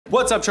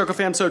What's up, Churco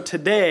fam? So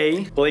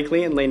today,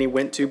 Blakeley and Lanie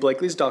went to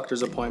Blakeley's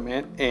doctor's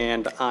appointment,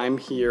 and I'm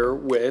here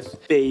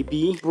with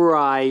baby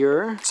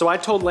Bryer. So I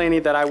told Lanie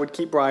that I would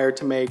keep Bryer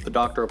to make the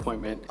doctor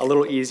appointment a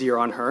little easier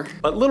on her.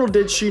 But little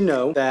did she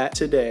know that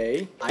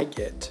today I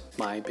get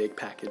my big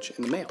package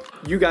in the mail.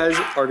 You guys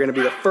are gonna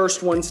be the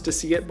first ones to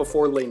see it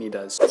before Lanie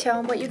does. Tell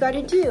them what you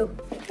gotta do.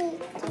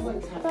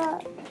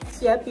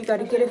 Yep, you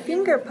gotta get a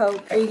finger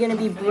poke. Are you gonna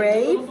be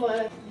brave?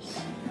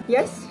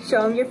 Yes,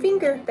 show them your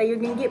finger that you're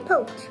gonna get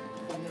poked.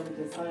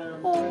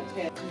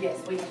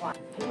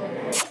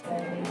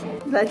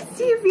 Let's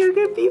see if you're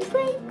gonna be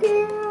brave,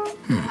 girl.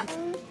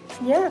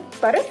 Yeah,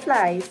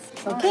 butterflies.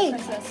 Okay.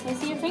 Princess, I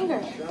see your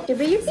finger. Give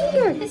her your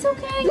finger. It's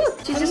okay. Look,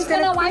 she's I'm just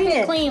gonna wipe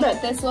it clean clean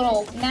with this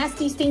little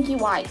nasty, stinky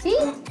wipe. See?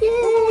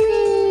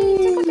 Yay!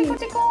 Tickle, tickle,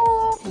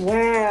 tickle.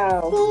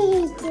 Wow.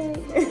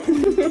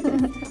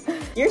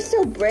 You're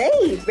so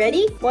brave.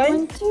 Ready?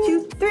 One,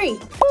 two, three.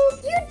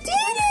 You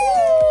did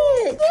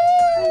it!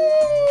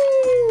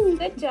 Yay!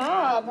 Good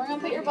job. We're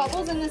gonna put your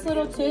bubbles in this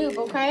little tube,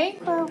 okay?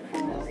 Bubbles.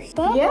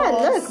 Yeah,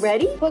 look,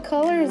 ready? What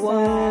color is that?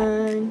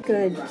 One.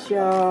 Good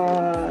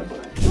job.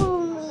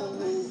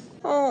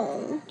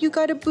 Oh, you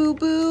got a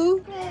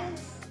boo-boo?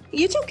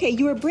 It's okay,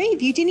 you were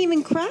brave. You didn't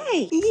even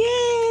cry.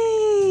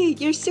 Yay!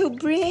 You're so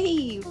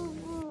brave.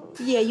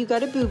 Yeah, you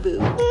got a boo-boo.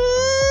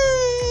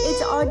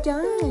 It's all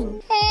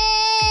done.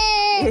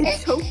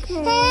 It's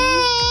okay.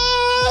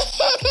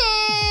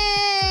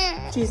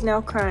 She's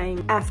now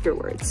crying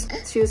afterwards.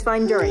 She was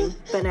fine during,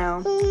 but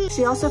now.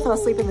 She also fell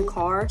asleep in the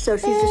car, so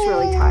she's just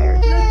really tired.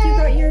 Look, you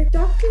got your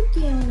doctor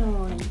gown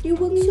on. You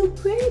look so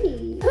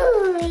pretty.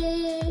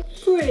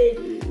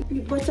 Pretty.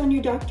 What's on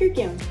your doctor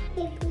gown?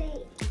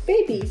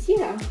 Babies,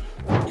 yeah.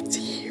 It's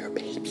here,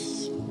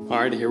 baby. All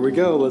right, here we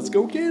go. Let's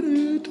go get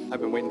it.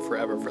 I've been waiting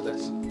forever for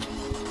this.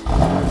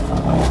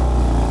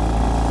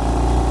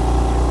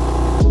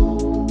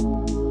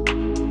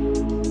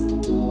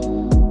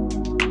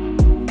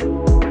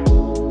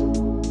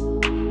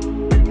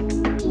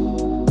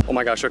 Oh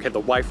my gosh, okay, the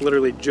wife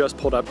literally just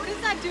pulled up. What is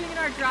that doing in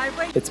our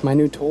driveway? It's my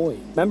new toy.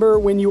 Remember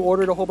when you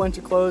ordered a whole bunch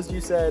of clothes,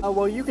 you said, oh,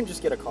 well, you can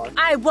just get a car.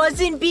 I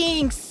wasn't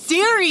being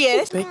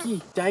serious.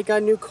 Becky, Dad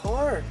got a new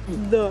car.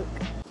 Look.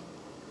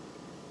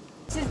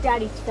 This is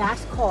Daddy's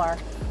fast car.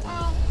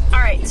 All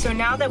right, so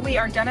now that we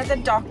are done at the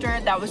doctor,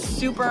 that was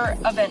super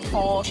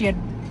eventful. She had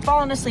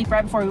fallen asleep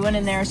right before we went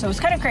in there, so it was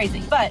kind of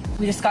crazy. But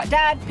we just got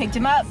Dad, picked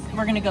him up.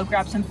 We're gonna go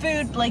grab some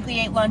food. Blakeley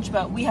ate lunch,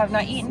 but we have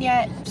not eaten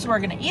yet. So we're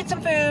gonna eat some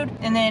food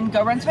and then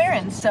go run some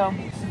errands. So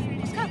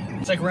let's go.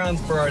 It's like rounds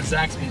for our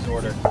Zaxby's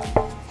order.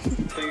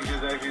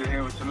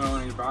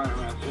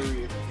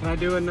 Can I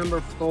do a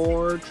number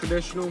 4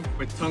 traditional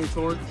with tongue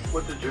torch?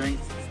 What's the drink?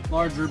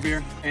 Large root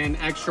beer and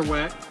extra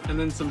wet, and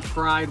then some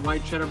fried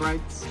white cheddar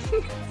bites.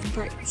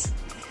 Bites.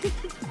 Is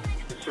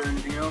there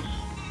anything else?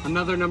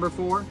 Another number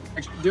 4.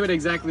 Do it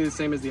exactly the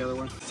same as the other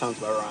one. Sounds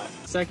about right.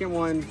 Second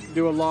one,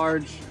 do a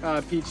large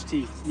peach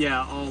tea.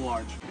 Yeah, all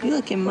large. You're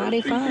looking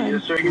mighty fine.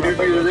 Yes, sir. You can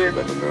do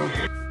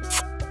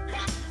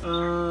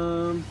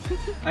it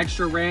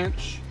Extra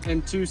ranch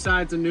and 2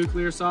 sides of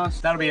nuclear sauce.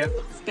 That'll be it.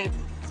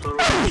 Total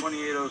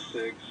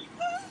 2806.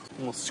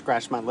 Almost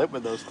scratched my lip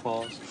with those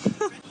claws.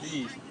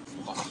 Jeez.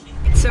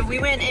 So we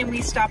went and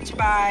we stopped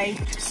by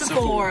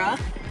Sephora.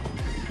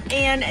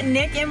 And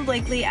Nick and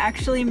Blakeley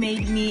actually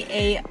made me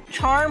a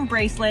charm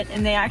bracelet,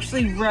 and they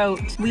actually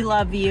wrote, "We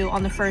love you"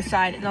 on the first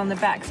side, and on the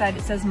back side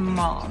it says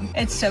Mom.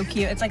 It's so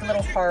cute. It's like a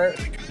little heart,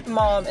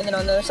 Mom, and then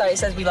on the other side it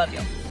says "We love you."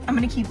 I'm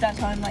gonna keep that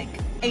till I'm like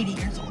 80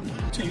 years old.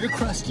 So you're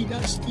crusty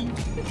dusty.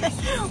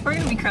 We're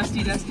gonna be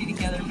crusty dusty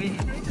together, baby.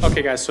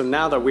 Okay guys, so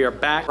now that we are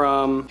back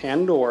from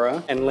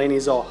Pandora and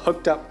Lanie's all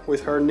hooked up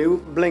with her new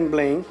bling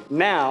bling,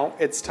 now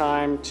it's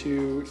time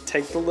to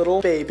take the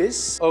little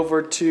babies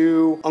over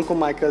to Uncle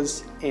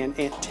Micah's and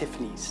Aunt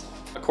Tiffany's.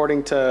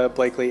 According to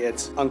Blakeley,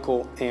 it's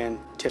Uncle and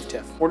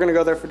Tiff. We're gonna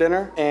go there for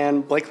dinner,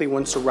 and Blakeley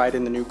wants to ride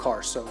in the new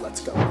car, so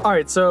let's go. All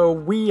right, so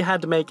we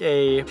had to make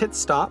a pit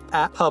stop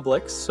at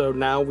Publix, so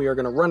now we are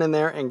gonna run in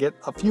there and get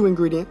a few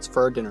ingredients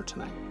for our dinner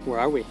tonight. Where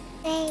are we?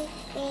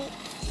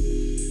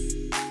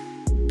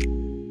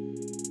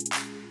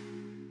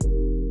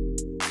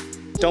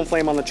 Don't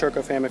flame on the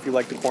Churco fam if you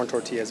like the corn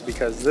tortillas,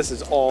 because this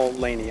is all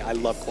Lanie. I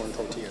love corn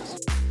tortillas.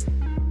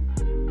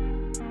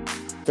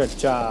 Good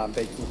job,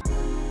 Becky.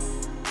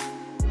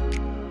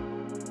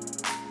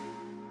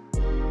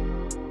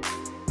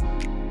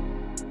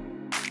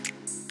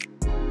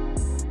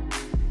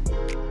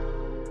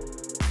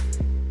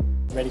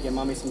 Ready to get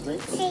Mommy some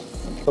drinks? Okay.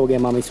 So we'll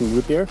get Mommy some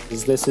root beer,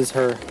 because this is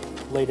her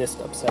latest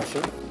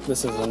obsession.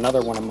 This is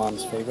another one of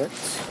Mom's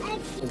favorites.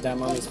 Is that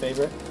Mommy's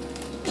favorite?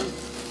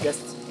 Yes.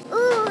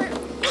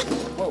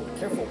 Whoa,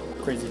 careful,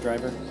 crazy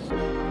driver.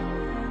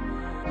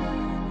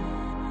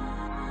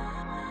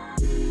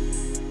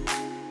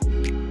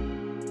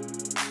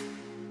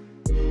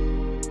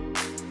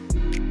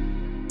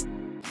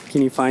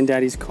 Can you find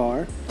Daddy's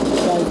car?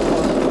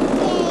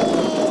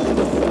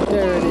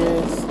 There it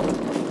is.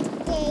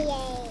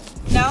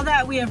 Now that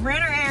that we have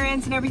ran our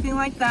errands and everything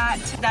like that.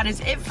 That is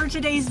it for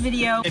today's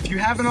video. If you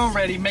haven't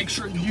already, make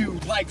sure you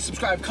like,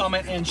 subscribe,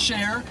 comment, and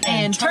share.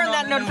 And turn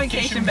that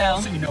notification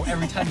bell so you know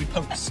every time we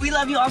post. We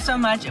love you all so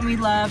much, and we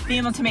love being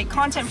able to make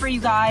content for you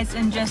guys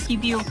and just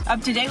keep you up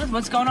to date with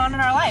what's going on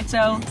in our life.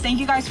 So thank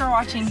you guys for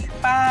watching.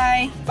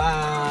 Bye.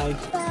 Bye.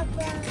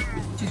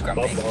 She's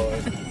grumpy.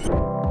 Bye-bye.